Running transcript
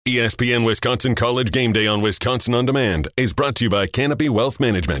ESPN Wisconsin College Game Day on Wisconsin On Demand is brought to you by Canopy Wealth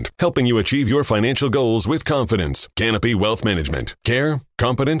Management, helping you achieve your financial goals with confidence. Canopy Wealth Management. Care,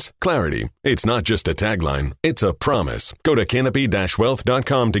 competence, clarity. It's not just a tagline, it's a promise. Go to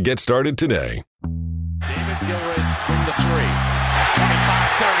canopy-wealth.com to get started today. David Gilreath from the three. 25,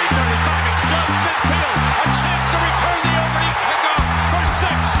 30, 35, explodes midfield. A chance to return the opening kickoff for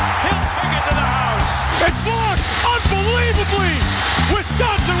six. He'll take it to the house. It's blocked unbelievably.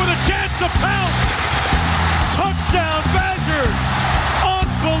 Wisconsin with a chance to pounce. Touchdown Badgers.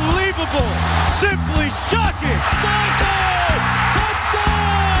 Unbelievable. Simply shocking. Stockton!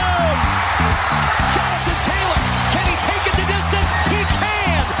 Touchdown! Jonathan Taylor. Can he take it the distance? He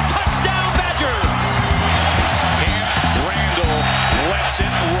can. Touchdown Badgers. Camp Randall lets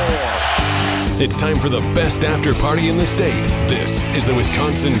it roar. It's time for the best after party in the state. This is the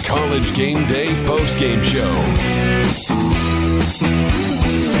Wisconsin College Game Day postgame show.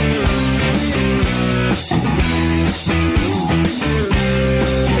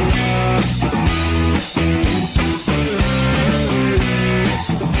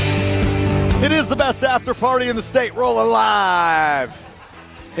 It is the best after party in the state, rolling live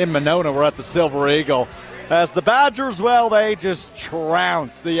in Monona. We're at the Silver Eagle as the Badgers, well, they just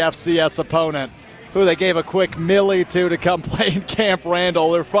trounced the FCS opponent, who they gave a quick millie to come play in Camp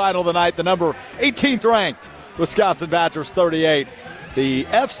Randall. Their final tonight, the number 18th ranked Wisconsin Badgers 38. The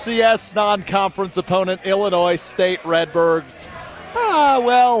FCS non-conference opponent, Illinois State Redbirds.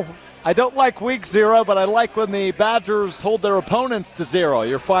 Well, I don't like week 0, but I like when the Badgers hold their opponents to 0.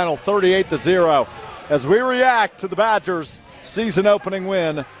 Your final 38-0 as we react to the Badgers' season opening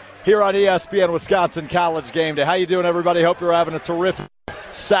win here on ESPN Wisconsin College Game Day. How you doing, everybody? Hope you're having a terrific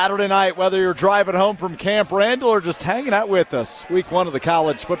Saturday night, whether you're driving home from Camp Randall or just hanging out with us. Week 1 of the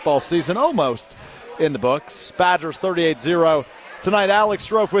college football season almost in the books. Badgers 38-0. Tonight, Alex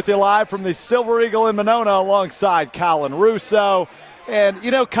Strouf with you live from the Silver Eagle in Monona alongside Collin Russo. And, you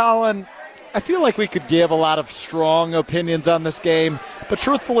know, Colin, I feel like we could give a lot of strong opinions on this game, but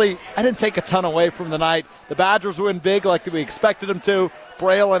truthfully, I didn't take a ton away from the night. The Badgers win big like we expected them to.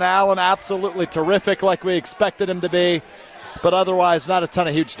 Braylon Allen, absolutely terrific like we expected him to be, but otherwise not a ton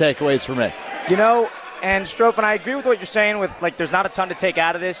of huge takeaways for me. You know, and Strouf, and I agree with what you're saying with, like, there's not a ton to take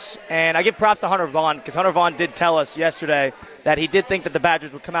out of this, and I give props to Hunter Vaughn, because Hunter Vaughn did tell us yesterday that he did think that the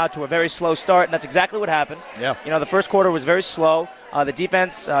Badgers would come out to a very slow start, and that's exactly what happened. Yeah. You know, the first quarter was very slow. The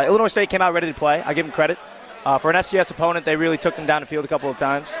defense, Illinois State came out ready to play. I give them credit. For an FCS opponent, they really took them down the field a couple of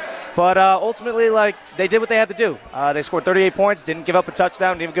times. But ultimately, like, they did what they had to do. They scored 38 points, didn't give up a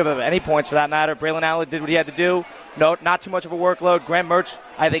touchdown, didn't give up any points for that matter. Braylon Allen did what he had to do. No, not too much of a workload. Graham Mertz,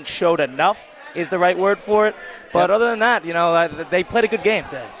 I think, showed enough is the right word for it. But other than that, you know, they played a good game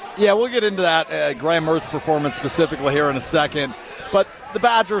today. Yeah, we'll get into that Graham Mertz performance specifically here in a second. But the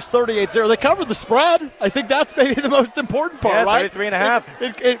Badgers, 38-0. They covered the spread. I think that's maybe the most important part, right?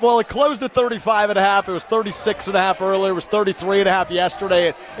 33.5. Well, it closed at 35.5. It was 36.5 earlier. It was 33.5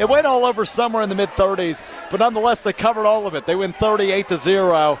 yesterday. It went all over somewhere in the mid-30s. But nonetheless, they covered all of it. They win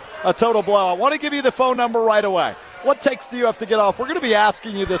 38-0, a total blowout. I want to give you the phone number right away. What takes do you have to get off? We're going to be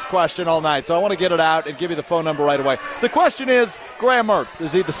asking you this question all night, so I want to get it out and give you the phone number right away. The question is, Graham Mertz,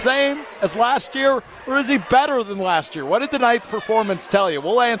 is he the same as last year, or is he better than last year? What did tonight's performance tell you?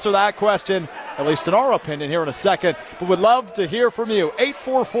 We'll answer that question, at least in our opinion, here in a second, but would love to hear from you.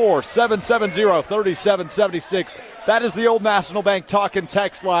 844-770-3776. That is the Old National Bank talk and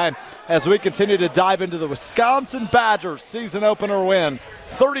text line as we continue to dive into the Wisconsin Badgers season opener win,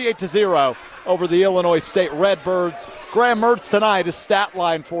 38-0. Over the Illinois State Redbirds. Graham Mertz tonight, his stat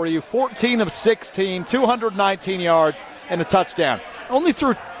line for you, 14 of 16, 219 yards, and a touchdown. Only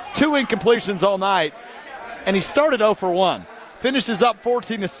threw 2 incompletions all night, and he started 0 for 1. Finishes up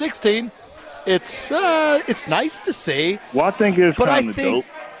 14 of 16. It's nice to see. Well, I think it's kind of dope.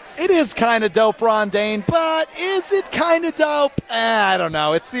 It is kind of dope, Ron Dane, but is it kind of dope? I don't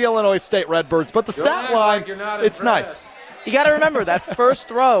know. It's the Illinois State Redbirds, but the stat line, it's nice. You got to remember, that first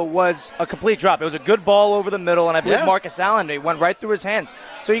throw was a complete drop. It was a good ball over the middle, and I believe Marcus Allen, it went right through his hands.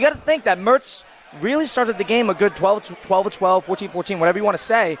 So you got to think that Mertz really started the game a good 12-12, 14-14, whatever you want to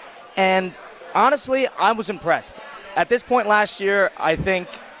say. And honestly, I was impressed. At this point last year, I think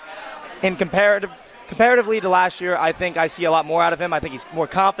in comparatively to last year, I think I see a lot more out of him. I think he's more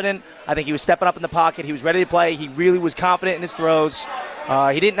confident. I think he was stepping up in the pocket. He was ready to play. He really was confident in his throws.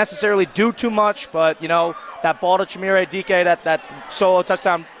 He didn't necessarily do too much, but, you know, that ball to Chimere Dike, that solo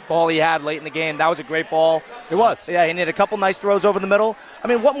touchdown ball he had late in the game, that was a great ball. It was. Yeah, he needed a couple nice throws over the middle. I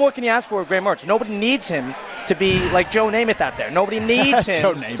mean, what more can you ask for of Graham Mertz? Nobody needs him to be like Joe Namath out there. Nobody needs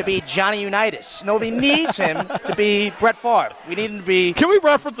him to be Johnny Unitas. Nobody needs him to be Brett Favre. We need him to be... Can we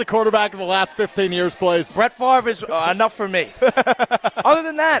reference a quarterback in the last 15 years, please? Brett Favre is enough for me. Other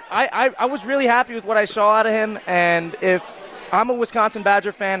than that, I was really happy with what I saw out of him, and if I'm a Wisconsin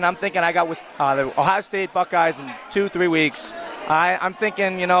Badger fan and I'm thinking I got the Ohio State Buckeyes in 2-3 weeks, I'm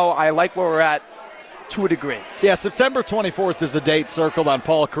thinking, I like where we're at. To a degree. Yeah, September 24th is the date circled on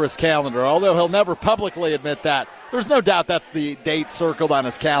Paul Chris' calendar, although he'll never publicly admit that. There's no doubt that's the date circled on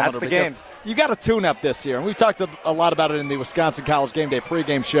his calendar. That's the game. You got a tune-up this year, and we've talked a lot about it in the Wisconsin College Game Day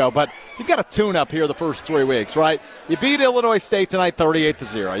pregame show, but you've got a tune-up here the first 3 weeks, right? You beat Illinois State tonight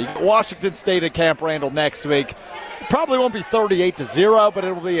 38-0. You get Washington State at Camp Randall next week. It probably won't be 38-0, but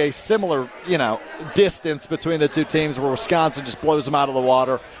it'll be a similar, distance between the two teams where Wisconsin just blows them out of the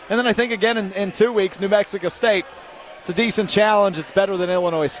water. And then I think, again, in 2 weeks, New Mexico State, it's a decent challenge. It's better than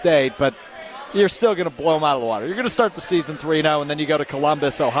Illinois State, but you're still going to blow them out of the water. You're going to start the season 3-0, and then you go to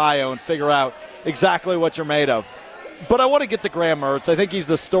Columbus, Ohio, and figure out exactly what you're made of. But I want to get to Graham Mertz. I think he's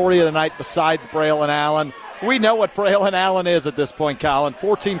the story of the night besides Braylon Allen. We know what Braylon Allen is at this point, Colin.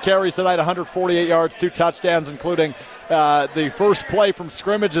 14 carries tonight, 148 yards, 2 touchdowns, including the first play from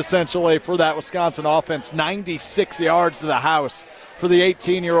scrimmage, essentially, for that Wisconsin offense. 96 yards to the house for the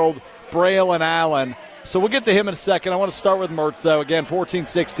 18-year-old Braylon Allen. So we'll get to him in a second. I want to start with Mertz, though. Again, 14 up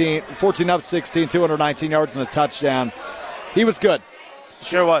 16, 219 yards and a touchdown. He was good.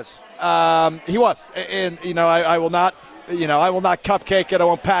 Sure was. He was. And, I will not cupcake it. I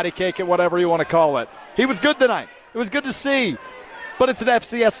won't patty cake it, whatever you want to call it. He was good tonight. It was good to see. But it's an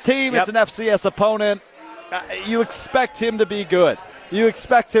FCS team. Yep. It's an FCS opponent. You expect him to be good. You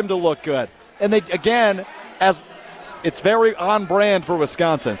expect him to look good. And they, again, as it's very on brand for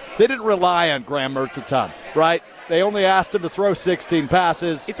Wisconsin, they didn't rely on Graham Mertz a ton, right? They only asked him to throw 16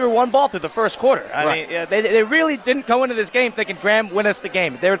 passes. He threw one ball through the first quarter. I mean, they really didn't go into this game thinking Graham win us the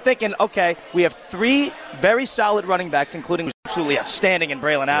game. They were thinking, okay, we have 3 very solid running backs, including absolutely outstanding in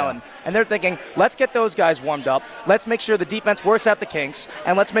Braylon Allen. And they're thinking, let's get those guys warmed up. Let's make sure the defense works out the kinks.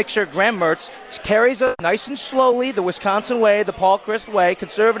 And let's make sure Graham Mertz carries us nice and slowly, the Wisconsin way, the Paul Chris way,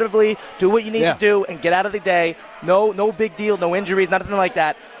 conservatively, do what you need to do and get out of the day. No big deal, no injuries, nothing like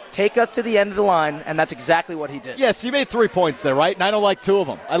that. Take us to the end of the line, and that's exactly what he did. Yes, you made 3 points there, right? And I don't like 2 of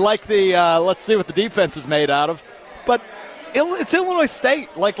them. I like the let's see what the defense is made out of. But it's Illinois State.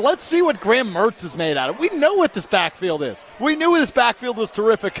 Let's see what Graham Mertz is made out of. We know what this backfield is. We knew this backfield was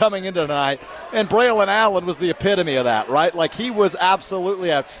terrific coming into tonight, and Braylon Allen was the epitome of that, right? He was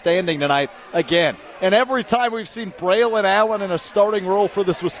absolutely outstanding tonight again. And every time we've seen Braylon Allen in a starting role for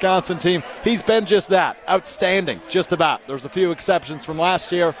this Wisconsin team, he's been just that, outstanding, just about. There's a few exceptions from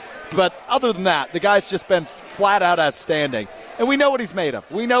last year, but other than that, the guy's just been flat out outstanding. And we know what he's made of.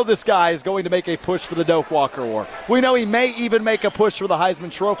 We know this guy is going to make a push for the Doak Walker Award. We know he may even make a push for the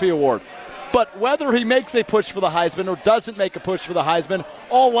Heisman Trophy Award. But whether he makes a push for the Heisman or doesn't make a push for the Heisman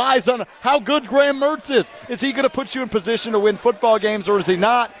all lies on how good Graham Mertz is. Is he going to put you in position to win football games or is he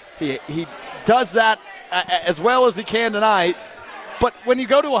not? He does that as well as he can tonight. But when you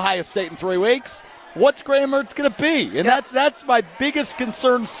go to Ohio State in 3 weeks, what's Graham Mertz going to be? And that's my biggest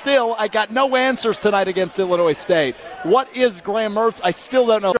concern still. I got no answers tonight against Illinois State. What is Graham Mertz? I still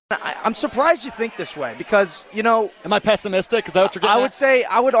don't know. I'm surprised you think this way because, Am I pessimistic? Is that what you're getting I would say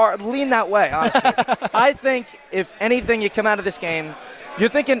I would lean that way, honestly. I think if anything, you come out of this game, you're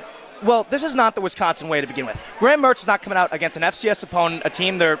thinking, well, this is not the Wisconsin way to begin with. Graham Mertz is not coming out against an FCS opponent, a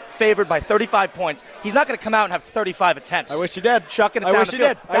team they're favored by 35 points. He's not going to come out and have 35 attempts. I wish he did. Chucking it down the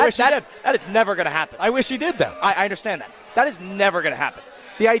field. I wish he did. That is never going to happen. I wish he did, though. I understand that. That is never going to happen.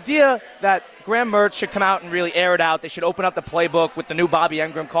 The idea that Graham Mertz should come out and really air it out, they should open up the playbook with the new Bobby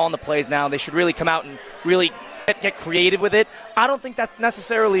Engram calling the plays now. They should really come out and really get creative with it. I don't think that's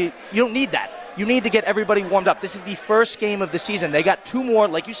necessarily – you don't need that. You need to get everybody warmed up. This is the first game of the season. They got 2 more,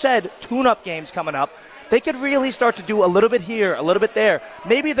 like you said, tune-up games coming up. They could really start to do a little bit here, a little bit there.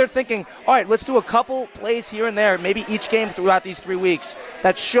 Maybe they're thinking, all right, let's do a couple plays here and there, maybe each game throughout these 3 weeks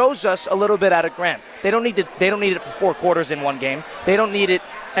that shows us a little bit out of Graham. They don't need it for 4 quarters in one game. They don't need it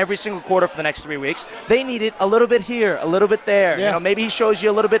every single quarter for the next 3 weeks. They need it a little bit here, a little bit there. Yeah. Maybe he shows you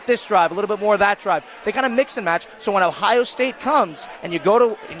a little bit this drive, a little bit more of that drive. They kind of mix and match. So when Ohio State comes and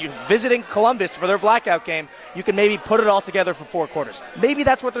you're visiting Columbus for their blackout game, you can maybe put it all together for 4 quarters. Maybe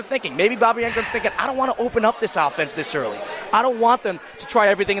that's what they're thinking. Maybe Bobby Engram's thinking, I don't want to open up this offense this early. I don't want them to try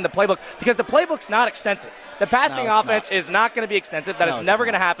everything in the playbook because the playbook's not extensive. The passing offense is not going to be extensive. That is never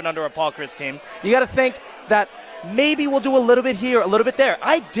going to happen under a Paul Chris team. You got to think that maybe we'll do a little bit here, a little bit there.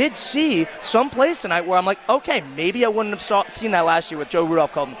 I did see some plays tonight where I'm like, okay, maybe I wouldn't have seen that last year with Joe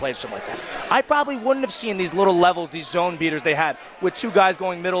Rudolph called in plays, something like that. I probably wouldn't have seen these little levels, these zone beaters they had with two guys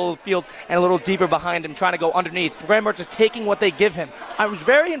going middle of the field and a little deeper behind him trying to go underneath. Graham Mertz is taking what they give him. I was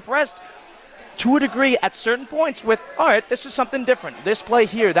very impressed to a degree at certain points with, all right, this is something different. This play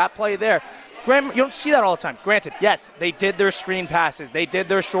here, that play there. Graham, you don't see that all the time. Granted, yes, they did their screen passes. They did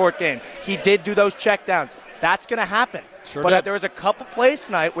their short game. He did do those checkdowns. That's going to happen. Sure but did. there was a couple plays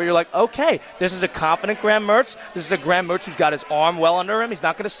tonight where you're like, okay, this is a confident Graham Mertz. This is a Graham Mertz who's got his arm well under him. He's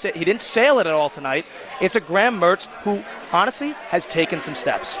not going to he didn't sail it at all tonight. It's a Graham Mertz who, honestly, has taken some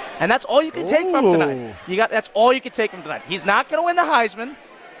steps. And that's all you can take from tonight. That's all you can take from tonight. He's not going to win the Heisman.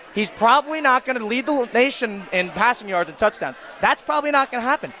 He's probably not going to lead the nation in passing yards and touchdowns. That's probably not going to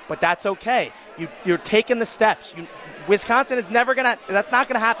happen, but that's okay. You're taking the steps. Wisconsin is never going to – that's not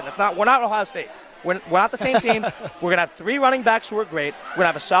going to happen. We're not Ohio State. We're not the same team. We're going to have 3 running backs who are great. We're going to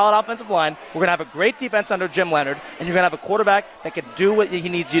have a solid offensive line. We're going to have a great defense under Jim Leonard. And you're going to have a quarterback that can do what he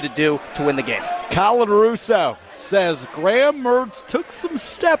needs you to do to win the game. Collin Russo says Graham Mertz took some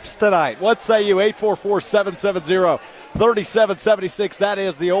steps tonight. What say you? 844-770-3776. That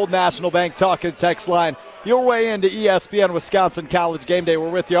is the Old National Bank talking text line. Your way into ESPN Wisconsin College Game Day. We're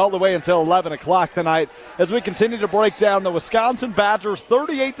with you all the way until 11 o'clock tonight as we continue to break down the Wisconsin Badgers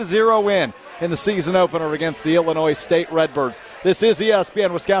 38-0 win in the season opener against the Illinois State Redbirds. This is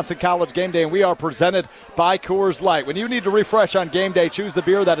ESPN Wisconsin College Game Day, and we are presented by Coors Light. When you need to refresh on game day, choose the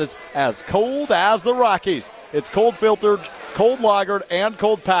beer that is as cold as the Rockies. It's cold filtered, cold lagered, and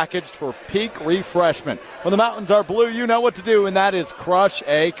cold packaged for peak refreshment. When the mountains are blue, you know what to do, and that is crush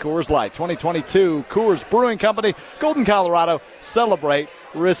a Coors Light. 2022 Coors Brewing Company, Golden, Colorado. Celebrate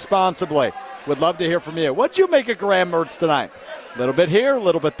responsibly. Would love to hear from you. What'd you make of Graham Mertz tonight? A little bit here, a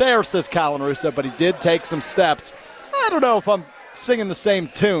little bit there, says Collin Russo, but he did take some steps. I don't know if I'm singing the same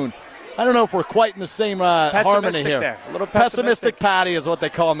tune. I don't know if we're quite in the same harmony here. There. A little pessimistic Patty is what they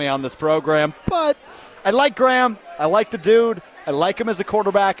call me on this program. But I like Graham. I like the dude. I like him as a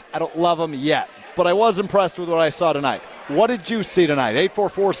quarterback. I don't love him yet. But I was impressed with what I saw tonight. What did you see tonight?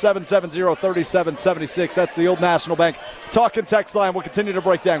 844-770-3776. That's the Old National Bank talking text line. We'll continue to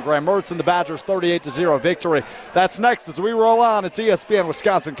break down Graham Mertz and the Badgers' 38-0 victory. That's next as we roll on. It's ESPN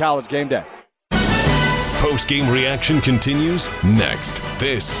Wisconsin College Game Day. Post-game reaction continues next.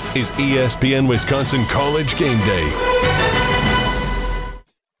 This is ESPN Wisconsin College Game Day.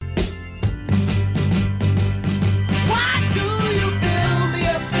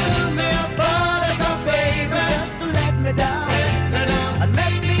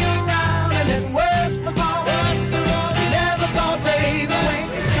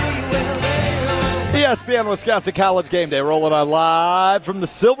 ESPN Wisconsin College Game Day rolling on live from the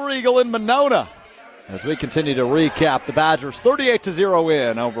Silver Eagle in Monona as we continue to recap the Badgers' 38-0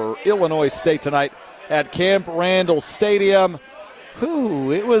 win over Illinois State tonight at Camp Randall Stadium.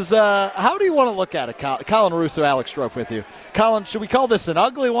 It was, how do you want to look at it, Collin Russo, Alex Strouf with you. Collin, should we call this an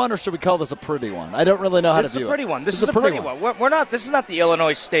ugly one or should we call this a pretty one? I don't really know how to view it. This is a pretty one. We're not. This is not the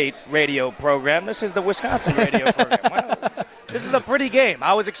Illinois State radio program. This is the Wisconsin radio program. This is a pretty game.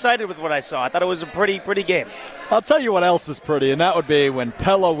 I was excited with what I saw. I thought it was a pretty game. I'll tell you what else is pretty, and that would be when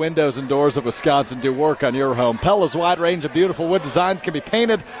Pella Windows and Doors of Wisconsin do work on your home. Pella's wide range of beautiful wood designs can be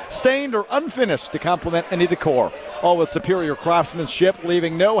painted, stained, or unfinished to complement any decor. All with superior craftsmanship,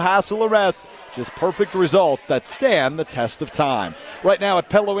 leaving no hassle or mess, just perfect results that stand the test of time. Right now at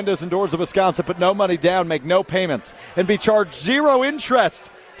Pella Windows and Doors of Wisconsin, put no money down, make no payments, and be charged 0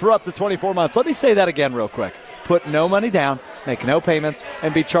 interest for up to 24 months. Let me say that again real quick. Put no money down, make no payments,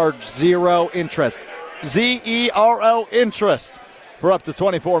 and be charged 0 interest. ZERO interest for up to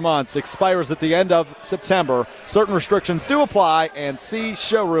 24 months. Expires at the end of September. Certain restrictions do apply, and see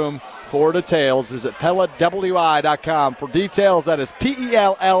showroom for details. Visit PellaWI.com for details. That is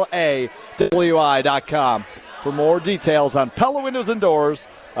PELLAWI.com for more details on Pella Windows and Doors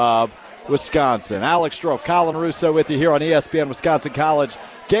of Wisconsin. Alex Strouf, Collin Russo with you here on ESPN Wisconsin College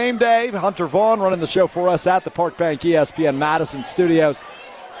Game Day. Hunter Vaughn running the show for us at the Park Bank ESPN Madison studios.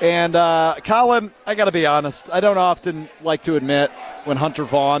 And, Collin, I got to be honest, I don't often like to admit when Hunter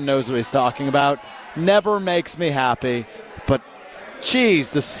Vaughn knows what he's talking about. Never makes me happy. But, geez,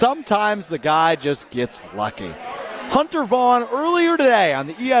 sometimes the guy just gets lucky. Hunter Vaughn, earlier today on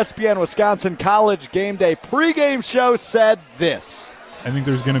the ESPN Wisconsin College Game Day pregame show, said this. I think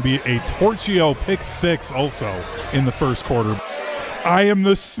there's going to be a Torchio pick 6 also in the first quarter. I am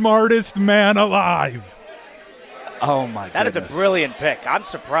the smartest man alive. Oh, my goodness. That is a brilliant pick. I'm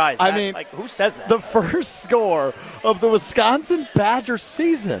surprised. Who says that? The first score of the Wisconsin Badgers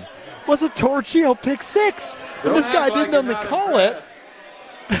season was a Torchio pick six. And this guy didn't only call it.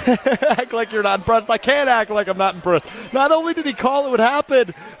 Act like you're not impressed. I can't act like I'm not impressed. Not only did he call it would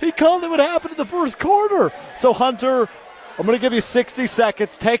happen, he called it would happen in the first quarter. So, Hunter, I'm going to give you 60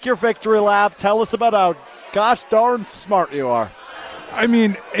 seconds. Take your victory lap. Tell us about how gosh darn smart you are. I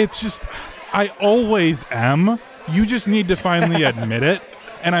mean, it's just, I always am. You just need to finally admit it.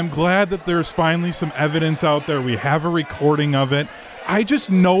 And I'm glad that there's finally some evidence out there. We have a recording of it. I just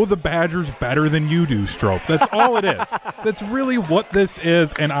know the Badgers better than you do, Strouf. That's all it is. That's really what this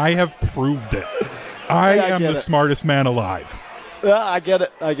is, and I have proved it. I am the smartest man alive. Yeah, I get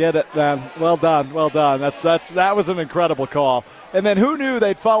it, man. Well done. That was an incredible call. And then who knew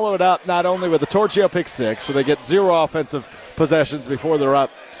they'd follow it up not only with a Torchio pick six, so they get 0 offensive possessions before they're up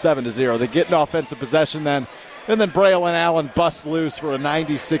 7-0. They get an offensive possession then, and then Braylon Allen busts loose for a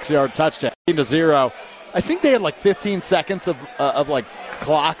 96-yard touchdown, 15-0. I think they had like 15 seconds of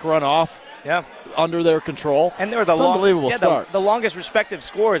clock run off under their control. And they were unbelievable start. The longest respective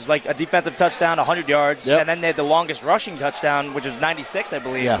scores, like a defensive touchdown, 100 yards, and then they had the longest rushing touchdown, which was 96, I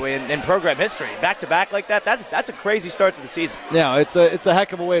believe, in program history. Back-to-back like that, that's a crazy start to the season. Yeah, it's a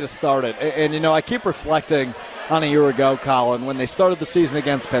heck of a way to start it. And I keep reflecting on a year ago, Colin, when they started the season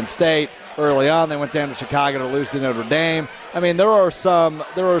against Penn State. Early on, they went down to Chicago to lose to Notre Dame. I mean, there are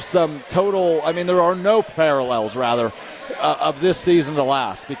no parallels, rather, of this season to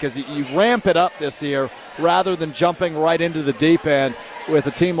last, because you ramp it up this year rather than jumping right into the deep end with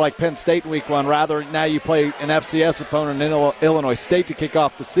a team like Penn State in week one. Rather, now you play an FCS opponent in Illinois State to kick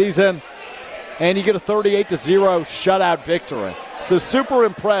off the season, and you get a 38-0 shutout victory. So super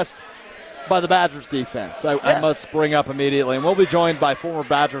impressed by the Badgers defense, I must bring up immediately. And we'll be joined by former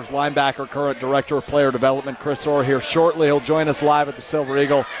Badgers linebacker, current Director of Player Development, Chris Orr, here shortly. He'll join us live at the Silver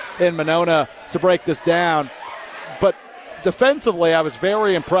Eagle in Monona to break this down. But defensively, I was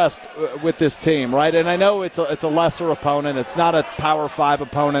very impressed with this team, right? And I know it's a lesser opponent. It's not a Power 5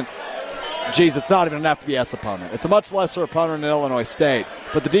 opponent. Geez, it's not even an FBS opponent. It's a much lesser opponent in Illinois State.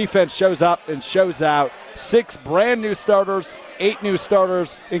 But the defense shows up and shows out. 6 brand new starters, 8 new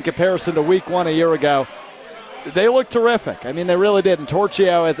starters in comparison to week 1 a year ago. They look terrific. I mean, they really did. And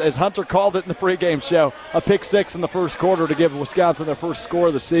Torchio, as Hunter called it in the pregame show, a pick 6 in the first quarter to give Wisconsin their first score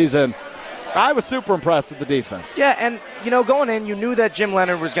of the season. I was super impressed with the defense. Yeah, and, going in, you knew that Jim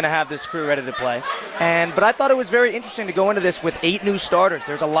Leonard was going to have this crew ready to play. But I thought it was very interesting to go into this with 8 new starters.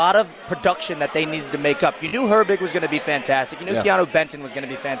 There's a lot of production that they needed to make up. You knew Herbig was going to be fantastic. You knew Keanu Benton was going to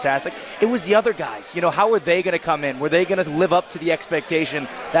be fantastic. It was the other guys. How were they going to come in? Were they going to live up to the expectation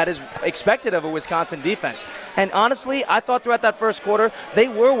that is expected of a Wisconsin defense? And honestly, I thought throughout that first quarter, they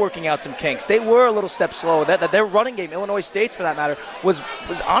were working out some kinks. They were a little step slow. Their running game, Illinois State's for that matter, was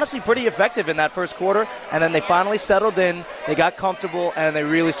honestly pretty effective in that first quarter, and then they finally settled in, they got comfortable, and they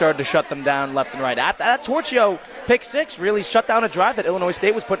really started to shut them down left and right. That Torchio pick 6 really shut down a drive that Illinois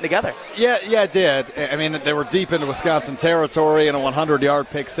State was putting together. Yeah, it did. I mean, they were deep into Wisconsin territory, and a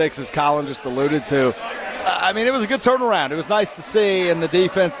 100-yard pick 6, as Colin just alluded to. I mean, it was a good turnaround. It was nice to see, and the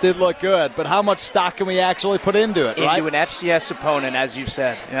defense did look good. But how much stock can we actually put into it, right? Into an FCS opponent, as you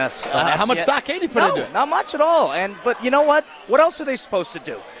said. Yes. How much stock can you put into it? Not much at all. But you know what? What else are they supposed to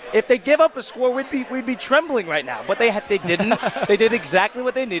do? If they give up a score, we'd be trembling right now. But they didn't. They did exactly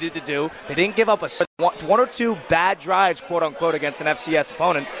what they needed to do. They didn't give up one or two bad drives, quote unquote, against an FCS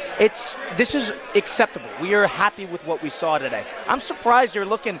opponent. This is acceptable. We are happy with what we saw today. I'm surprised you're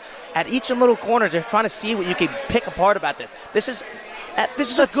looking at each little corner, just trying to see what you can pick apart about this. This is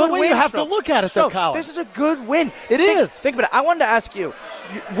a good win. You have to look at it, though, Colin. This is a good win. It is. Think about it. I wanted to ask you,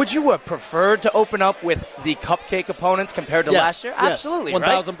 would you have preferred to open up with the cupcake opponents compared to last year? Absolutely,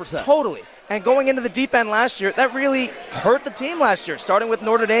 1,000%. Right? Totally. And going into the deep end last year, that really hurt the team last year, starting with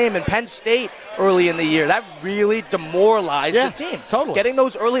Notre Dame and Penn State early in the year. That really demoralized the team. Totally. Getting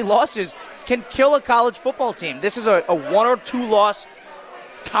those early losses can kill a college football team. This is a 1 or 2 loss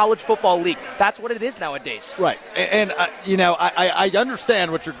college football league. That's what it is nowadays. Right. And I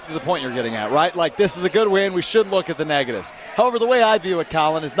understand the point you're getting at, right? Like, this is a good win. We should look at the negatives. However, the way I view it,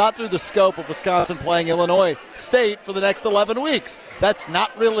 Colin, is not through the scope of Wisconsin playing Illinois State for the next 11 weeks. That's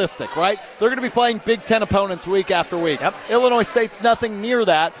not realistic, right? They're going to be playing Big Ten opponents week after week. Yep. Illinois State's nothing near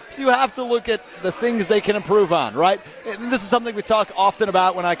that, so you have to look at the things they can improve on, right? And this is something we talk often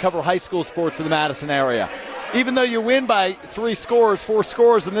about when I cover high school sports in the Madison area. Even though you win by 3 scores, 4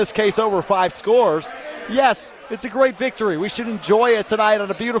 scores, in this case over 5 scores, yes, it's a great victory. We should enjoy it tonight on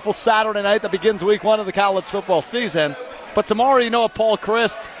a beautiful Saturday night that begins week 1 of the college football season. But tomorrow, you know what Paul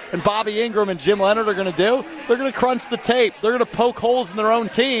Christ and Bobby Ingram and Jim Leonard are going to do? They're going to crunch the tape. They're going to poke holes in their own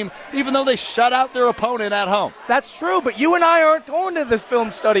team, even though they shut out their opponent at home. That's true, but you and I aren't going to the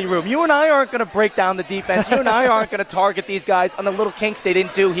film study room. You and I aren't going to break down the defense. You and I aren't going to target these guys on the little kinks they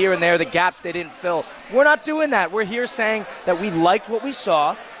didn't do here and there, the gaps they didn't fill. We're not doing that. We're here saying that we liked what we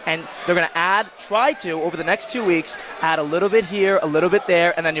saw, and they're going to try to, over the next 2 weeks, add a little bit here, a little bit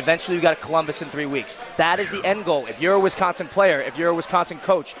there, and then eventually you got Columbus in 3 weeks. That is the end goal. If you're a Wisconsin player, if you're a Wisconsin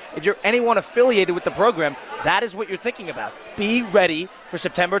coach, if you're anyone affiliated with the program, that is what you're thinking about. Be ready for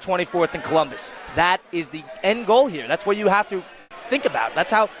September 24th in Columbus. That is the end goal here. That's what you have to think about.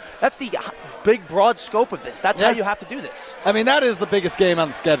 That's the big, broad scope of this. That's how you have to do this. I mean, that is the biggest game on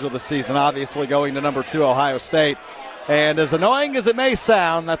the schedule this season, obviously, going to number 2 Ohio State. And as annoying as it may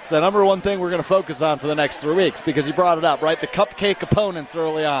sound, that's the number one thing we're going to focus on for the next 3 weeks, because you brought it up, right? The cupcake opponents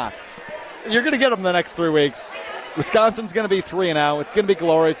early on. You're going to get them the next 3 weeks. Wisconsin's going to be 3-0. It's going to be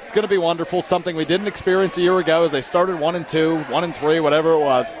glorious. It's going to be wonderful, something we didn't experience a year ago as they started 1-2, 1-3, whatever it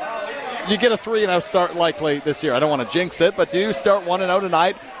was. You get a 3-0 start likely this year. I don't want to jinx it, but you start 1-0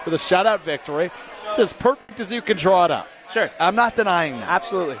 tonight with a shutout victory. It's as perfect as you can draw it up. Sure. I'm not denying that.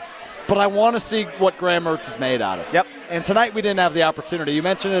 Absolutely. But I want to see what Graham Mertz is made out of. Yep. And tonight we didn't have the opportunity. You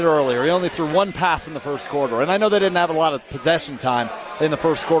mentioned it earlier. He only threw one pass in the first quarter. And I know they didn't have a lot of possession time in the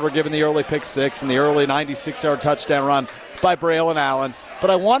first quarter, given the early pick six and the early 96-yard touchdown run by Braylon Allen.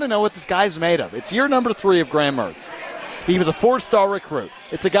 But I want to know what this guy's made of. It's year number 3 of Graham Mertz. He was a 4-star recruit.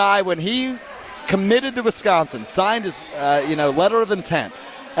 It's a guy, when he committed to Wisconsin, signed his letter of intent,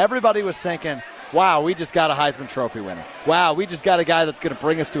 everybody was thinking, wow, we just got a Heisman Trophy winner. Wow, we just got a guy that's going to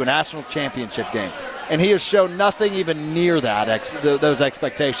bring us to a national championship game. And he has shown nothing even near that those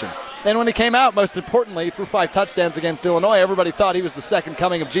expectations. And when he came out, most importantly, he threw 5 touchdowns against Illinois. Everybody thought he was the second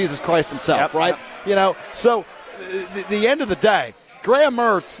coming of Jesus Christ himself, right? Yep. You know, so the end of the day, Graham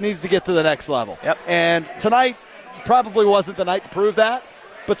Mertz needs to get to the next level. Yep. And tonight probably wasn't the night to prove that.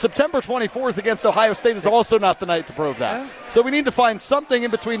 But September 24th against Ohio State is also not the night to prove that. So we need to find something in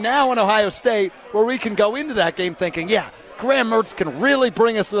between now and Ohio State where we can go into that game thinking, yeah, Graham Mertz can really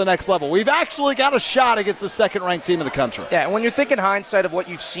bring us to the next level. We've actually got a shot against the second-ranked team in the country. Yeah, and when you're thinking hindsight of what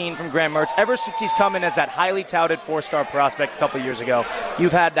you've seen from Graham Mertz, ever since he's come in as that highly touted 4-star prospect a couple years ago,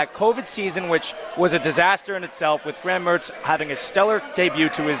 you've had that COVID season, which was a disaster in itself, with Graham Mertz having a stellar debut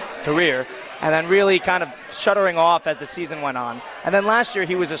to his career, and then really kind of shuttering off as the season went on. And then last year,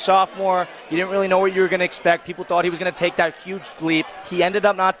 he was a sophomore. You didn't really know what you were going to expect. People thought he was going to take that huge leap. He ended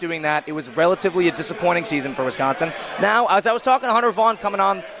up not doing that. It was relatively a disappointing season for Wisconsin. Now, as I was talking to Hunter Vaughn coming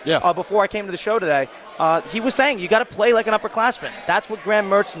on before I came to the show today, he was saying you got to play like an upperclassman. That's what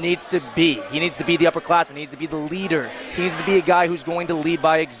Graham Mertz needs to be. He needs to be the upperclassman. He needs to be the leader. He needs to be a guy who's going to lead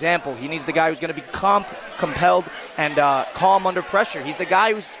by example. He needs the guy who's going to be compelled and calm under pressure. He's the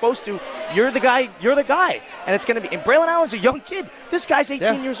guy who's supposed to, you're the guy. And it's going to be, and Braylon Allen's a young kid. This guy's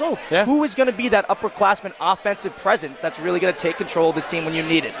 18 years old. Yeah. Who is going to be that upperclassman offensive presence that's really going to take control of this team when you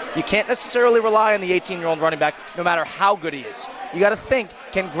need it? You can't necessarily rely on the 18-year-old running back no matter how good he is. You got to think,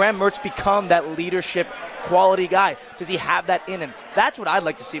 can Graham Mertz become that leadership quality guy? Does he have that in him? That's what I'd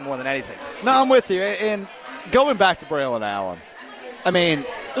like to see more than anything. No, I'm with you. And going back to Braylon Allen, I mean,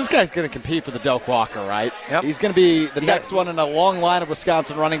 this guy's going to compete for the Doak Walker, right? Yep. He's going to be the next one in a long line of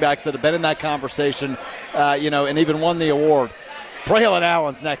Wisconsin running backs that have been in that conversation, and even won the award. Braylon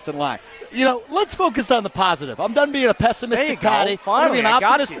Allen's next in line. Let's focus on the positive. I'm done being a pessimistic Patty. Finally,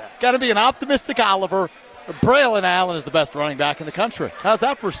 Got to be an optimistic Oliver. Braylon Allen is the best running back in the country. How's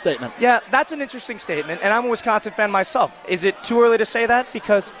that for a statement? Yeah, that's an interesting statement, and I'm a Wisconsin fan myself. Is it too early to say that?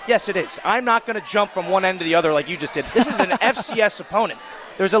 Because, yes, it is. I'm not going to jump from one end to the other like you just did. This is an FCS opponent.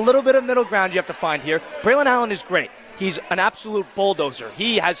 There's a little bit of middle ground you have to find here. Braylon Allen is great. He's an absolute bulldozer.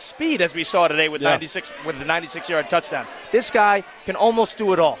 He has speed, as we saw today with the 96-yard touchdown. This guy can almost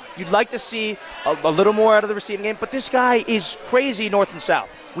do it all. You'd like to see a little more out of the receiving game, but this guy is crazy north and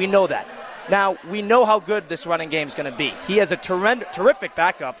south. We know that. Now, we know how good this running game is going to be. He has a terrific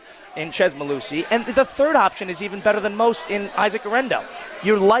backup in Ches Malusi, and the third option is even better than most in Isaac Arendo.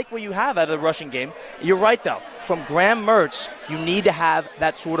 You like what you have out of the rushing game. You're right, though. From Graham Mertz, you need to have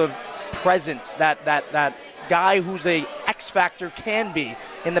that sort of presence, that guy who's a X-factor can be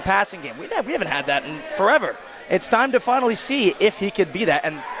in the passing game. We haven't had that in forever. It's time to finally see if he could be that.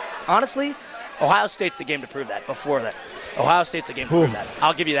 And honestly, Ohio State's the game to prove that before that. Ohio State's the game to prove that.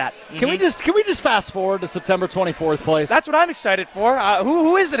 I'll give you that. Mm-hmm. Can we just fast forward to September 24th, please? That's what I'm excited for.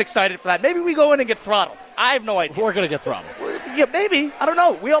 Who isn't excited for that? Maybe we go in and get throttled. I have no idea. We're going to get throttled. Yeah, maybe. I don't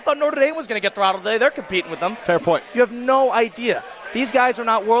know. We all thought Notre Dame was going to get throttled today. They're competing with them. Fair point. You have no idea. These guys are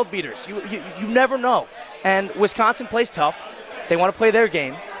not world beaters. You never know. And Wisconsin plays tough. They want to play their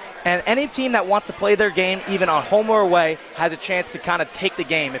game. And any team that wants to play their game, even on home or away, has a chance to kind of take the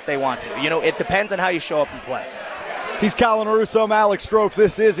game if they want to. It depends on how you show up and play. He's Collin Russo. I'm Alex Strouf.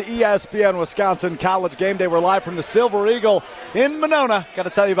 This is ESPN Wisconsin College Game Day. We're live from the Silver Eagle in Monona. Got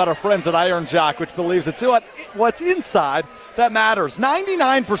to tell you about our friends at Iron Jock, which believes it's what's inside that matters.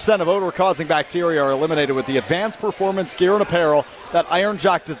 99% of odor-causing bacteria are eliminated with the advanced performance gear and apparel that Iron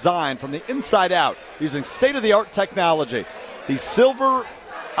Jock designed from the inside out using state-of-the-art technology. The Silver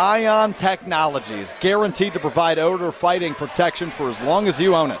Ion technology is guaranteed to provide odor-fighting protection for as long as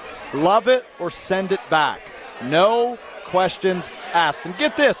you own it. Love it or send it back. No questions asked. And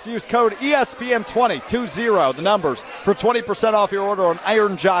get this, use code ESPN20, the numbers, for 20% off your order on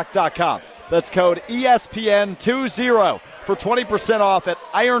ironjock.com. That's code ESPN20 for 20% off at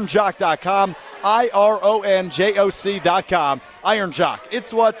ironjock.com, ironjoc.com. Iron Jock,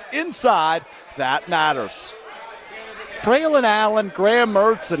 it's what's inside that matters. Braylon Allen, Graham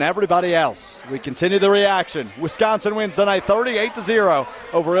Mertz, and everybody else. We continue the reaction. Wisconsin wins tonight 38-0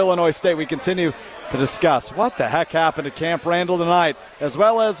 over Illinois State. We continue to discuss what the heck happened to Camp Randall tonight, as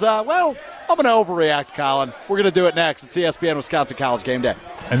well as, I'm going to overreact, Colin. We're going to do it next. It's ESPN Wisconsin College Game Day.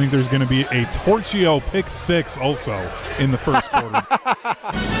 I think there's going to be a Torchio pick 6 also in the first quarter.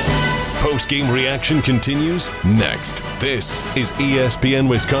 Post-game reaction continues next. This is ESPN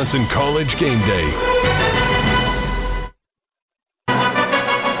Wisconsin College Game Day.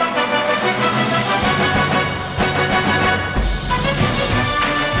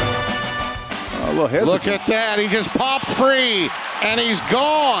 Look at that. He just popped free, and he's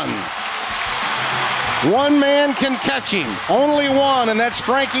gone. One man can catch him. Only one, and that's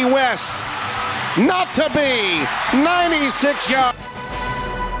Frankie West. Not to be. 96 yards.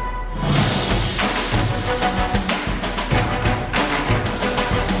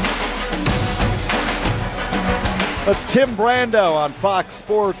 That's Tim Brando on Fox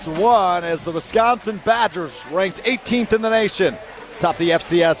Sports 1 as the Wisconsin Badgers, ranked 18th in the nation, top the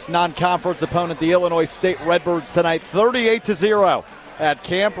FCS non-conference opponent, the Illinois State Redbirds, tonight 38-0 at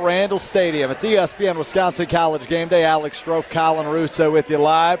Camp Randall Stadium. It's ESPN Wisconsin College Game Day. Alex Strouf, Collin Russo with you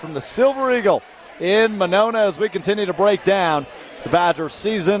live from the Silver Eagle in Monona as we continue to break down the Badgers'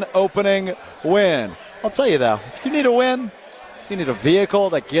 season opening win. I'll tell you, though, if you need a win, you need a vehicle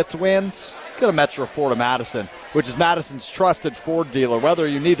that gets wins, go to Metro Ford of Madison, which is Madison's trusted Ford dealer. Whether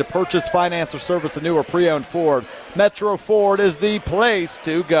you need to purchase, finance, or service a new or pre-owned Ford, Metro Ford is the place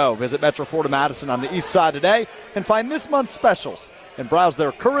to go. Visit Metro Ford of Madison on the east side today and find this month's specials and browse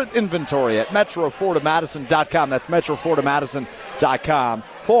their current inventory at metrofordofmadison.com. That's metrofordofmadison.com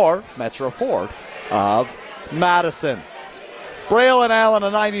for Metro Ford of Madison. Braylon Allen,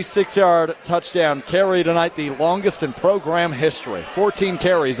 a 96-yard touchdown carry tonight, the longest in program history. 14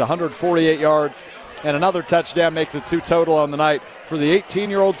 carries, 148 yards, and another touchdown makes it 2 total on the night for the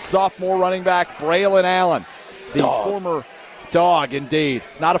 18-year-old sophomore running back, Braylon Allen. The former dog, indeed.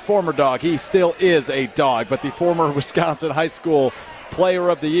 Not a former dog. He still is a dog, but the former Wisconsin High School Player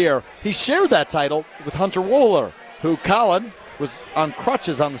of the Year. He shared that title with Hunter Wohler, who, Colin, was on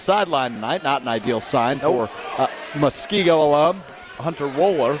crutches on the sideline tonight. Not an ideal sign for Muskego alum Hunter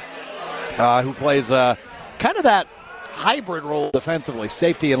Wohler, who plays kind of that hybrid role defensively,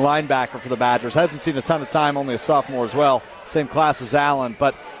 safety and linebacker for the Badgers. Hasn't seen a ton of time, only a sophomore as well, same class as Allen,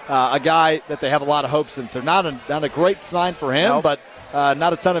 but a guy that they have a lot of hopes in. So not a great sign for him, but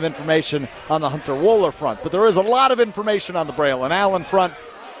not a ton of information on the Hunter Wohler front. But there is a lot of information on the Braylon Allen front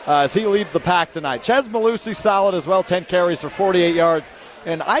as he leads the pack tonight. Ches Malusi solid as well, 10 carries for 48 yards.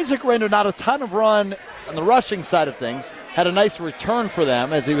 And Isaac Render, not a ton of run on the rushing side of things, had a nice return for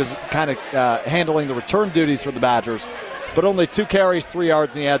them as he was kind of handling the return duties for the Badgers. But only 2 carries, 3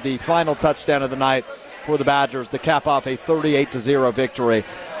 yards, and he had the final touchdown of the night for the Badgers to cap off a 38-0 victory.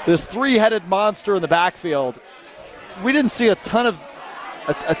 This three-headed monster in the backfield, we didn't see a ton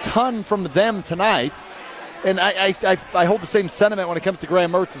from them tonight. And I hold the same sentiment when it comes to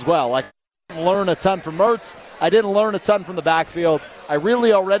Graham Mertz as well. I didn't learn a ton from Mertz. I didn't learn a ton from the backfield. I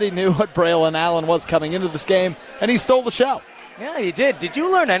really already knew what Braylon Allen was coming into this game, and he stole the show. Yeah, he did. Did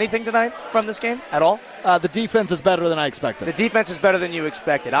you learn anything tonight from this game at all? The defense is better than I expected. The defense is better than you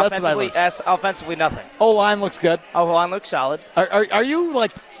expected. Offensively, nothing. O-line looks good. O-line looks solid. Are you,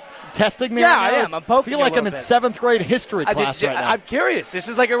 like, testing me? Yeah, I am. I'm poking I feel like I'm in 7th grade history class right now. I'm curious. This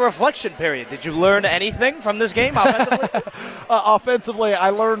is like a reflection period. Did you learn anything from this game offensively? Offensively,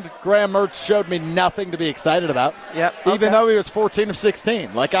 I learned Graham Mertz showed me nothing to be excited about. Yep. Even though he was 14 of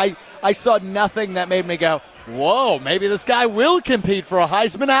 16. Like, I saw nothing that made me go, whoa, maybe this guy will compete for a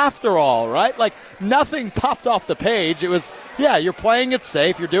Heisman after all, right? Like, nothing popped off the page. It was, yeah, you're playing it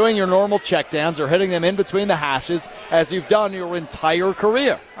safe. You're doing your normal checkdowns or hitting them in between the hashes as you've done your entire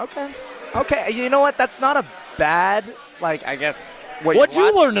career. Okay, you know what? That's not a bad, I guess. What'd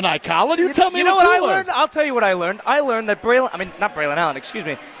you learn tonight, Colin? You tell me you know what I you learned. I'll tell you what I learned. I learned that Graham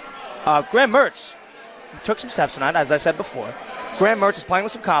Mertz took some steps tonight, as I said before. Graham Mertz is playing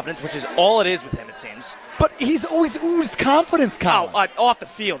with some confidence, which is all it is with him, it seems. But he's always oozed confidence, Colin. Off the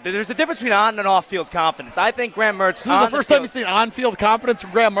field. There's a difference between on and off-field confidence. I think Graham Mertz... This is the first time you've seen on-field confidence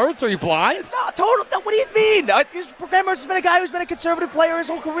from Graham Mertz? Are you blind? No, total. No, what do you mean? Graham Mertz has been a guy who's been a conservative player his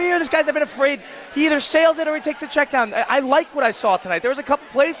whole career. This guy's not been afraid. He either sails it or he takes the check down. I like what I saw tonight. There was a couple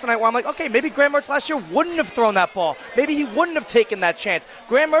plays tonight where I'm like, okay, maybe Graham Mertz last year wouldn't have thrown that ball. Maybe he wouldn't have taken that chance.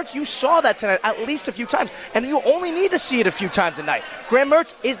 Graham Mertz, you saw that tonight at least a few times, and you only need to see it a few times a night. Graham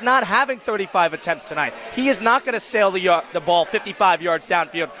Mertz is not having 35 attempts tonight. He is not going to sail the ball 55 yards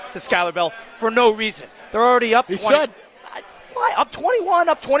downfield to Skylar Bell for no reason. They're already up 20. He should. Why? Up 21,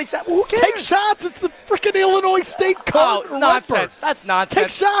 up 27. Who cares? Take shots. It's the freaking Illinois State Cardinals. Oh, nonsense. That's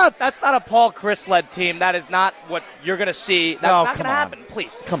nonsense. Take shots. That's not a Paul Chryst-led team. That is not what you're going to see. That's not going to happen.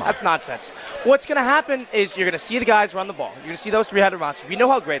 Please. Come on. That's nonsense. What's going to happen is you're going to see the guys run the ball. You're going to see those three-headed monsters. We know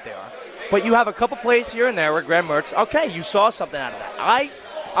how great they are. But you have a couple plays here and there where Graham Mertz, okay, you saw something out of that.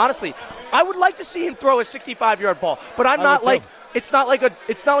 Honestly, I would like to see him throw a 65-yard ball, but I'm not like it's not like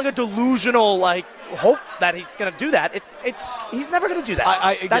a delusional hope that he's going to do that. He's never going to do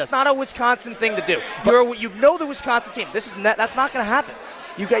that. That's not a Wisconsin thing to do. You know the Wisconsin team. That's not going to happen.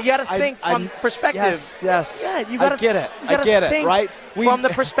 You got to think from perspective. Yes. Yeah, you got to get it. I get it. Right. From the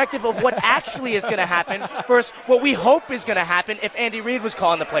perspective of what actually is going to happen versus what we hope is going to happen if Andy Reid was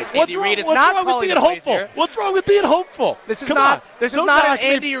calling the plays. Andy Reid is not calling the plays here. What's wrong with being hopeful? This is not an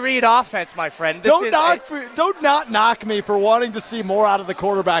Andy Reid offense, my friend. Don't not knock me for wanting to see more out of the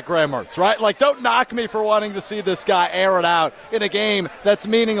quarterback, Graham Mertz, right? Don't knock me for wanting to see this guy air it out in a game that's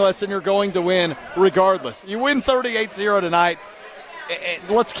meaningless and you're going to win regardless. You win 38-0 tonight.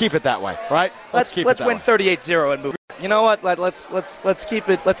 Let's keep it that way, right? Let's win 38-0 and move. You know what? Let's keep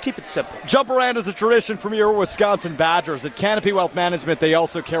it simple. Jump around is a tradition from your Wisconsin Badgers. At Canopy Wealth Management, they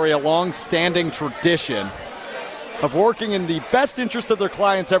also carry a long-standing tradition of working in the best interest of their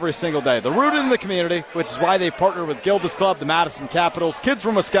clients every single day. They're rooted in the community, which is why they partner with Gilda's Club, the Madison Capitals, Kids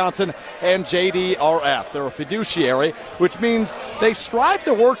from Wisconsin, and JDRF. They're a fiduciary, which means they strive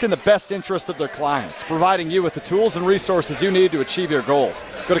to work in the best interest of their clients, providing you with the tools and resources you need to achieve your goals.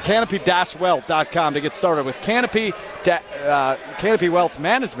 Go to canopy-wealth.com to get started with Canopy Wealth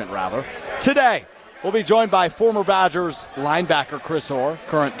Management, today. We'll be joined by former Badgers linebacker Chris Orr,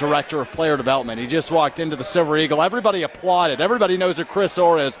 current director of player development. He just walked into the Silver Eagle. Everybody applauded. Everybody knows who Chris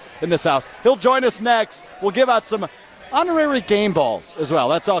Orr is in this house. He'll join us next. We'll give out some honorary game balls as well.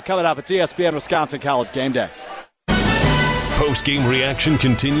 That's all coming up. It's ESPN Wisconsin College Game Day. Post-game reaction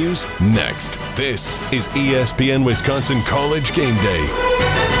continues next. This is ESPN Wisconsin College Game Day.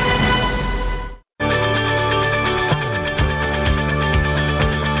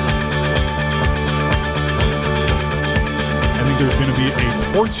 There's going to be a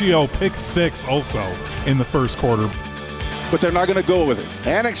Torchio pick six also in the first quarter. But they're not going to go with it.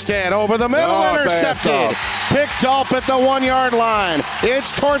 Annexstad over the middle, intercepted. Picked off at the 1-yard line.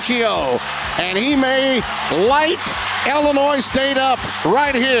 It's Torchio, and he may light Illinois State up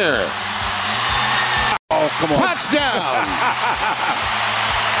right here. Oh, come on. Touchdown.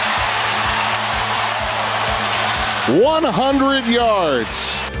 100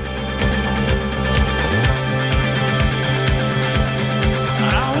 yards.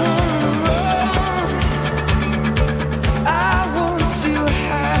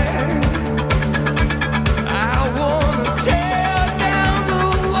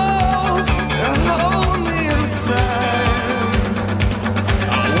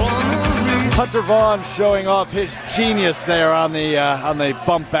 Hunter Vaughn showing off his genius there on the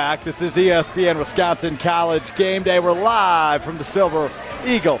bump back. This is ESPN Wisconsin College Game Day. We're live from the Silver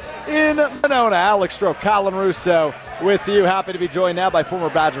Eagle in Monona. Alex Strouf, Collin Russo with you. Happy to be joined now by former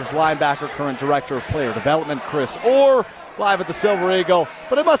Badgers linebacker, current director of player development, Chris Orr, live at the Silver Eagle.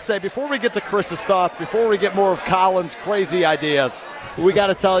 But I must say, before we get to Chris's thoughts, before we get more of Collin's crazy ideas, we got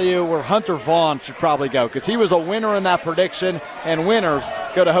to tell you where Hunter Vaughn should probably go, because he was a winner in that prediction, and winners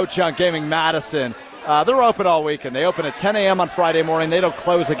go to Ho Chunk Gaming Madison. They're open all weekend. They open at 10 a.m. on Friday morning. They don't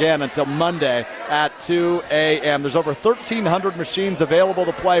close again until Monday at 2 a.m. There's over 1,300 machines available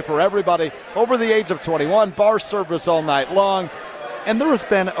to play for everybody over the age of 21. Bar service all night long. And there has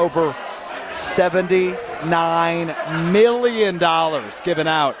been over $79 million given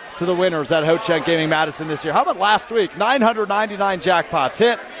out to the winners at Ho-Chunk Gaming Madison this year. How about last week? 999 jackpots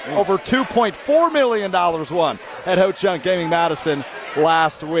hit, over $2.4 million won at Ho-Chunk Gaming Madison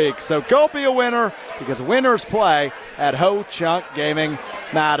last week. So go be a winner, because winners play at Ho-Chunk Gaming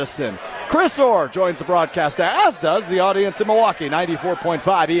Madison. Chris Orr joins the broadcast, as does the audience in Milwaukee, 94.5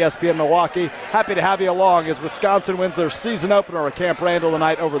 ESPN Milwaukee. Happy to have you along as Wisconsin wins their season opener at Camp Randall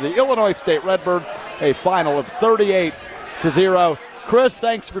tonight over the Illinois State Redbirds, a final of 38-0. Chris,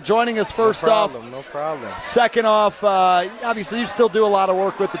 thanks for joining us first off. No problem. Second off, obviously you still do a lot of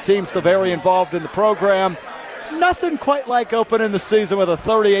work with the team, still very involved in the program. Nothing quite like opening the season with a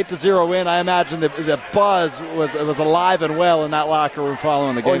 38-0 win. I imagine the buzz was alive and well in that locker room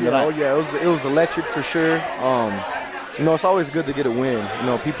following the game tonight. It was electric for sure. It's always good to get a win.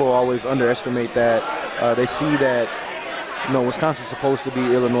 People always underestimate that. They see that, Wisconsin's supposed to be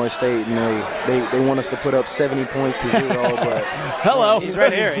Illinois State, and they want us to put up 70 points to 0. But hello, he's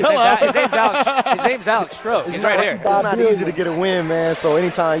right here. His name's Alex Strouf. He's right here. It's not easy to get a win, man. So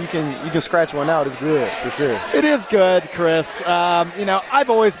anytime you can scratch one out, it's good for sure. It is good, Chris.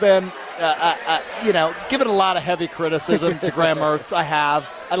 I've always been, given a lot of heavy criticism to Graham Mertz. I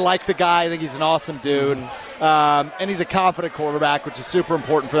like the guy. I think he's an awesome dude. And he's a confident quarterback, which is super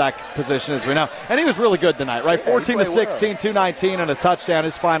important for that position, as we know. And he was really good tonight, right? 14-16, well. 219, and a touchdown,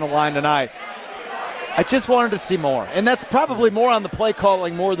 his final line tonight. I just wanted to see more. And that's probably more on the play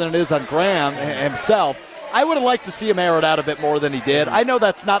calling more than it is on Graham himself. I would have liked to see him air it out a bit more than he did. I know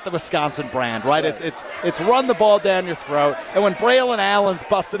that's not the Wisconsin brand, right? It's run the ball down your throat. And when Braylon Allen's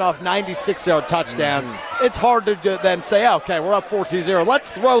busting off 96-yard touchdowns, it's hard to then say, okay, we're up 14-0.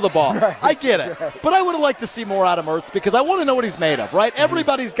 Let's throw the ball. Right. I get it. But I would have liked to see more out of Mertz, because I want to know what he's made of, right?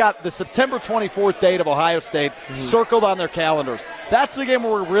 Everybody's got the September 24th date of Ohio State circled on their calendars. That's the game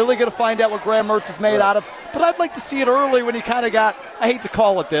where we're really going to find out what Graham Mertz is made out of. But I'd like to see it early when he kind of got, I hate to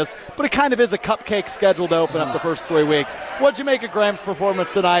call it this, but it kind of is a cupcake schedule to open up the first 3 weeks. What'd you make of Graham's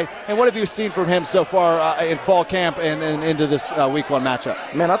performance tonight, and what have you seen from him so far in fall camp and into this week 1 matchup?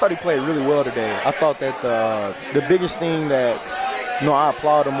 Man, I thought he played really well today. I thought that the biggest thing that I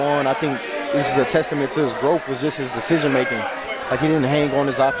applaud him on, I think this is a testament to his growth, was just his decision making. Like, he didn't hang on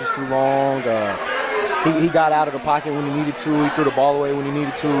his options too long. He got out of the pocket when he needed to. He threw the ball away when he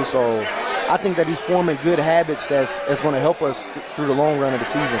needed to. So I think that he's forming good habits that's going to help us through the long run of the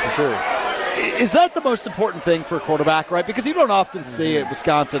season for sure. Is that the most important thing for a quarterback, right? Because you don't often see at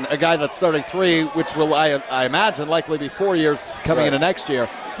Wisconsin a guy that's starting 3, which will, I imagine, likely be 4 years coming into next year.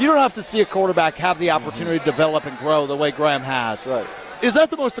 You don't often see a quarterback have the opportunity to develop and grow the way Graham has. Right. Is that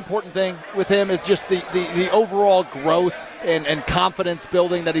the most important thing with him, is just the overall growth and confidence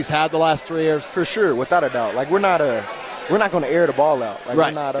building that he's had the last 3 years? For sure, without a doubt. Like, we're not going to air the ball out. Like,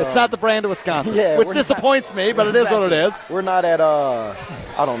 right. We're not, it's not the brand of Wisconsin, which disappoints me, but it is what it is. We're not at,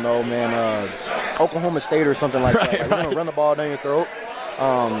 I don't know, man, Oklahoma State or something like that. Like, we're going to run the ball down your throat.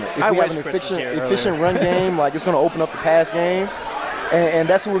 If we have an efficient run game, like, it's going to open up the pass game. And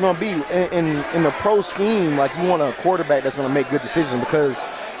that's what we're going to be. In the pro scheme, like, you want a quarterback that's going to make good decisions, because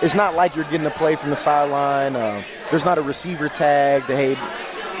it's not like you're getting a play from the sideline. There's not a receiver tag that, hey,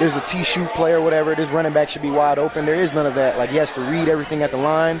 there's a T-shoot play or whatever. This running back should be wide open. There is none of that. Like, he has to read everything at the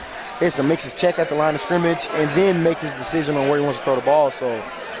line. He has to mix his check at the line of scrimmage and then make his decision on where he wants to throw the ball. So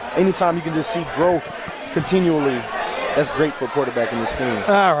anytime you can just see growth continually, that's great for a quarterback in this scheme.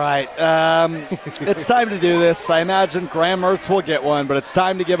 All right. It's time to do this. I imagine Graham Mertz will get one, but it's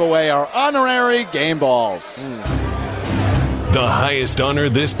time to give away our honorary game balls. The highest honor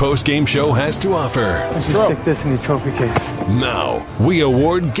this post-game show has to offer. Stick this in the trophy case. Now, we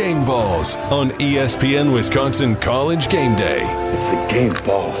award game balls on ESPN Wisconsin College Game Day. It's the game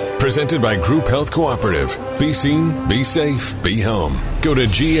ball. Presented by Group Health Cooperative. Be seen, be safe, be home. Go to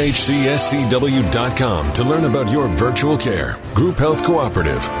ghcscw.com to learn about your virtual care. Group Health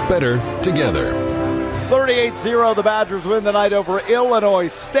Cooperative. Better together. 38-0, the Badgers win the night over Illinois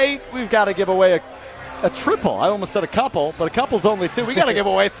State. We've got to give away a triple. I almost said a couple, but a couple's only 2. We got to give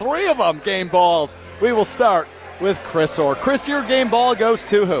away 3 of them game balls. We will start with Chris Orr. Chris, your game ball goes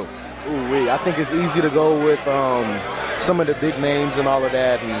to who? I think it's easy to go with some of the big names and all of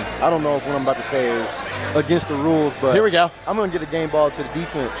that. And I don't know if what I'm about to say is against the rules, but here we go. I'm going to get a game ball to the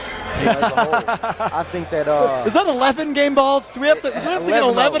defense as a whole. I think that is that 11 game balls? Do we have to get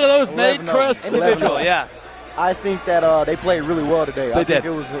 11 of those made, Chris? Individual, yeah. I think that they played really well today. I think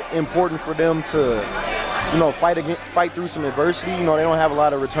it was important for them to, fight through some adversity. They don't have a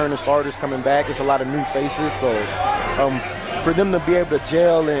lot of returning starters coming back. It's a lot of new faces. So for them to be able to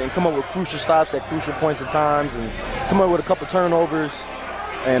gel and come up with crucial stops at crucial points and times and come up with a couple turnovers,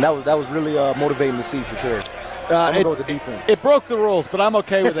 And that was really motivating to see for sure. I'm gonna go with the defense. It broke the rules, but I'm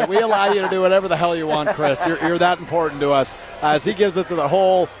okay with it. We allow you to do whatever the hell you want, Chris. You're that important to us. As he gives it to the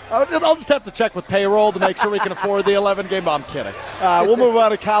whole, I'll just have to check with payroll to make sure we can afford the 11-game ball. I'm kidding. We'll move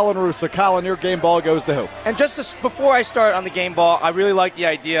on to Collin Russo. Collin, your game ball goes to who? And before I start on the game ball, I really like the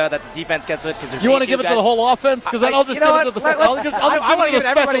idea that the defense gets it. You want to give it to the whole offense? Because then I'll just give it to the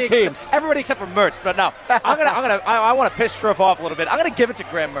special teams. Everybody except for Mertz. But no, I want to piss Strouf off a little bit. I'm going to give it to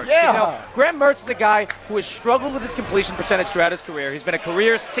Graham Mertz. Yeah. Graham Mertz is a guy who has struggled with his completion percentage throughout his career. He's been a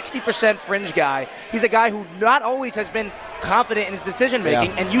career 60% fringe guy. He's a guy who not always has been confident in his decision-making,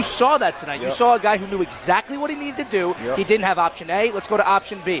 and you saw that tonight. You saw a guy who knew exactly what he needed to do. He didn't have option A, let's go to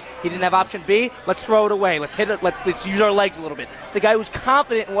option B. He didn't have option B, let's throw it away. Let's hit it, let's use our legs a little bit. It's a guy who's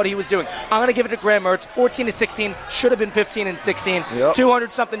confident in what he was doing. I'm going to give it to Graham Mertz. 14-16, should have been 15-16.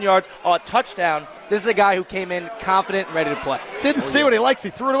 200-something yards, a touchdown. This is a guy who came in confident and ready to play. Didn't see what he likes. He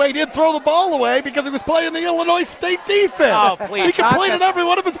threw it away. He didn't throw the ball away because he was playing the Illinois State defense. Oh, please. He completed every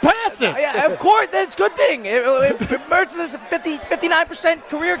one of his passes. Yeah, of course. That's a good thing. Mertz is a 59%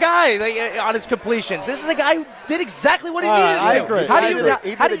 career guy on his completions. This is a guy who did exactly what he needed to do. I agree.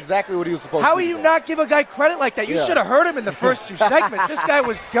 He did exactly what he was supposed to do. How do you not give a guy credit like that? You should have heard him in the first two segments. This guy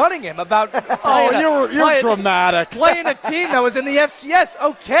was gunning him about you're dramatic. Playing a team that was in the FCS.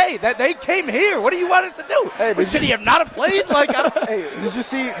 Okay, that they came here. What do you want us to do? Hey, should he have not have played? Hey, did you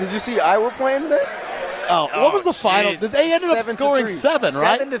see Iowa playing today? What was the final? They ended up scoring 7,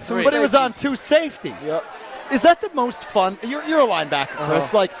 right? 7-3. But it was on 2 safeties. Yep. Is that the most fun? You're a linebacker,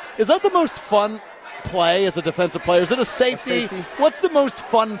 Chris. Is that the most fun play as a defensive player? Is it a safety? What's the most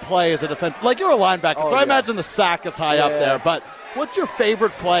fun play as a defensive? You're a linebacker, so I imagine the sack is high up there. But what's your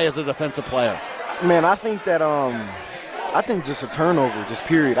favorite play as a defensive player? Man, I think that I think just a turnover, just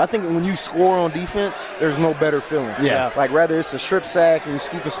period. I think when you score on defense, there's no better feeling. Yeah. Rather it's a strip sack and you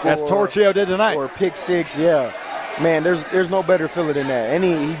scoop a score. As Torchio did tonight. Or a pick six, Man, there's no better feeling than that. And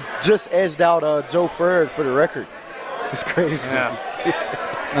he just edged out Joe Ferg for the record. It's crazy. Yeah.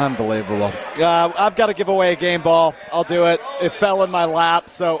 Unbelievable. I've got to give away a game ball. I'll do it. It fell in my lap.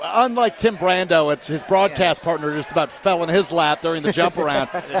 So unlike Tim Brando, it's his broadcast partner just about fell in his lap during the jump around.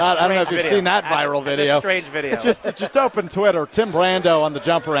 I don't know if you've seen that viral video. It's a strange video. Just open Twitter. Tim Brando on the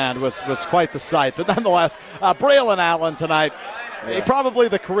jump around was quite the sight. But nonetheless, Braylon Allen tonight. Probably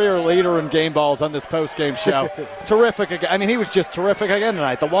the career leader in game balls on this post-game show. Terrific again. I mean, he was just terrific again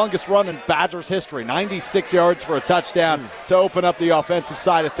tonight. The longest run in Badgers history, 96 yards for a touchdown to open up the offensive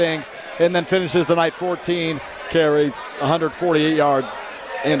side of things, and then finishes the night 14 carries, 148 yards,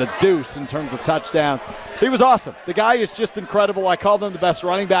 and a deuce in terms of touchdowns. He was awesome. The guy is just incredible. I called him the best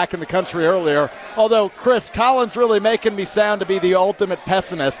running back in the country earlier. Although, Chris, Colin's really making me sound to be the ultimate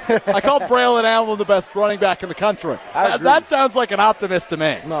pessimist. I called Braylon Allen the best running back in the country. That sounds like an optimist to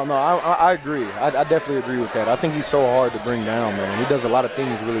me. No, I agree. I definitely agree with that. I think he's so hard to bring down, man. He does a lot of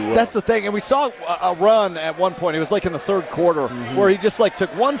things really well. That's the thing. And we saw a run at one point. It was in the third quarter where he just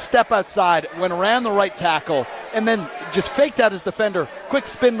took one step outside, went around the right tackle, and then just faked out his defender. Quick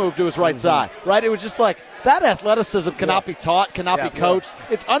spin move to his right side, right? It was just that athleticism cannot be taught, cannot be coached.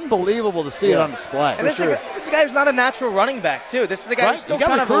 It's unbelievable to see it on display. And this is a guy who's not a natural running back, too. This is a guy who's still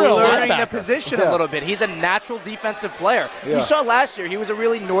kind of learning the position a little bit. He's a natural defensive player. Yeah. You saw last year he was a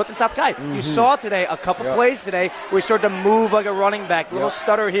really north and south guy. You saw today a couple plays today where he started to move like a running back, a little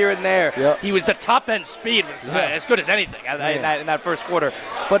stutter here and there. He was the top-end speed was as good as anything in that first quarter.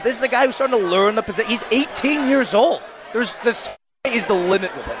 But this is a guy who's starting to learn the position. He's 18 years old. This is the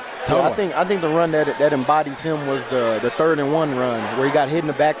limit with him. Totally. I think the run that embodies him was the 3rd and 1 run where he got hit in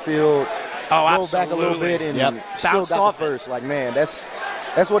the backfield, drove back a little bit, and still got the first. Man, that's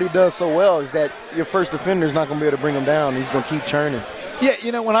what he does so well is that your first defender is not going to be able to bring him down. He's going to keep churning.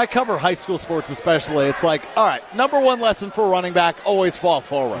 Yeah, when I cover high school sports especially, it's all right, number one lesson for a running back, always fall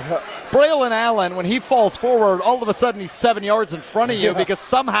forward. Braylon Allen, when he falls forward, all of a sudden he's 7 yards in front of you because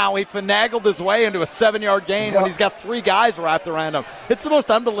somehow he finagled his way into a 7-yard gain when he's got 3 guys wrapped around him. It's the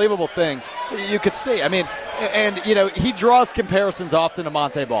most unbelievable thing you could see. I mean, and he draws comparisons often to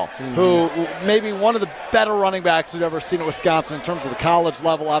Monte Ball, who may be one of the better running backs we've ever seen at Wisconsin in terms of the college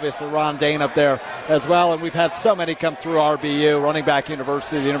level. Obviously, Ron Dane up there as well, and we've had so many come through RBU, running back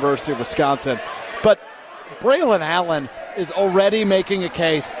University, the University of Wisconsin. But Braylon Allen is already making a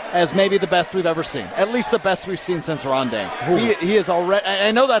case as maybe the best we've ever seen, at least the best we've seen since Ron Dane. He is already.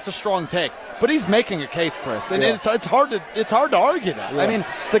 I know that's a strong take, but he's making a case, Chris, and it's hard to argue that. I mean,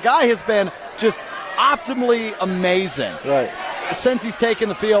 the guy has been just optimally amazing. Right. Since he's taken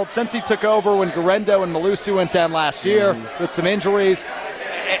the field, since he took over when Garendo and Malusi went down last year with some injuries.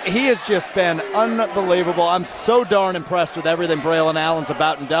 he has just been unbelievable. I'm so darn impressed with everything Braylon Allen's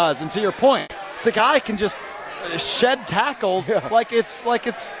about and does. And to your point, the guy can just shed tackles like it's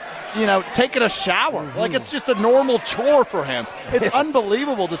taking a shower. Like it's just a normal chore for him. It's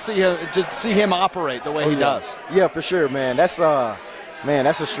unbelievable to see him operate the way he does. Yeah, for sure, man. That's a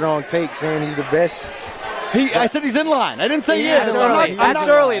strong take, saying he's the best. I said he's in line. I didn't say he is. That's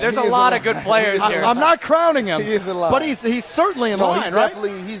early. There's a lot of good players here. I'm not crowning him. He is in line. But he's certainly in line, right?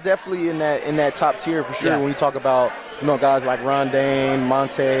 He's definitely in that top tier for sure. When you talk about guys like Rondane,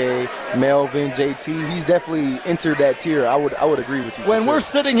 Monte, Melvin, JT, he's definitely entered that tier. I would agree with you. When we're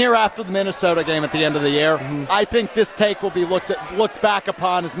sitting here after the Minnesota game at the end of the year, I think this take will be looked back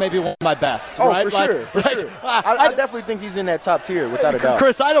upon as maybe one of my best. Oh, right? for sure. I definitely think he's in that top tier without a doubt.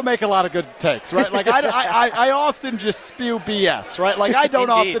 Chris, I don't make a lot of good takes, right? Like I often just spew BS, right? Like I don't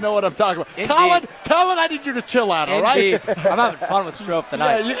often know what I'm talking about. Colin, I need you to chill out, all right? I'm having fun with Strouf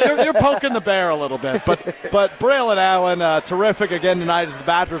tonight. Yeah, you're poking the bear a little bit, but Braylon Allen, terrific again tonight as the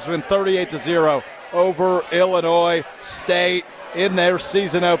Badgers win 38-0 over Illinois State in their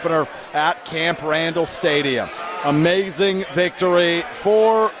season opener at Camp Randall Stadium. Amazing victory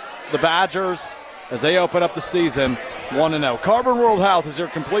for the Badgers as they open up the season 1-0. Carbon World Health is your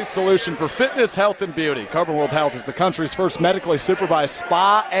complete solution for fitness, health, and beauty. Carbon World Health is the country's first medically supervised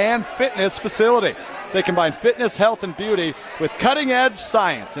spa and fitness facility. They combine fitness, health, and beauty with cutting-edge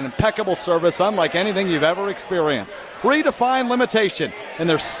science and impeccable service unlike anything you've ever experienced. Redefine limitation in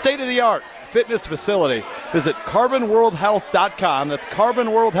their state-of-the-art fitness facility. Visit carbonworldhealth.com. That's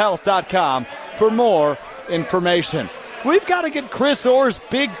carbonworldhealth.com for more information. We've got to get Chris Orr's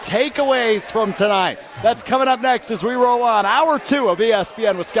big takeaways from tonight. That's coming up next as we roll on. Hour 2 of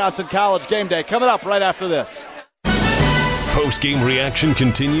ESPN Wisconsin College Game Day coming up right after this. Post-game reaction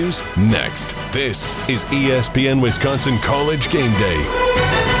continues next. This is ESPN Wisconsin College Game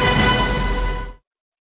Day.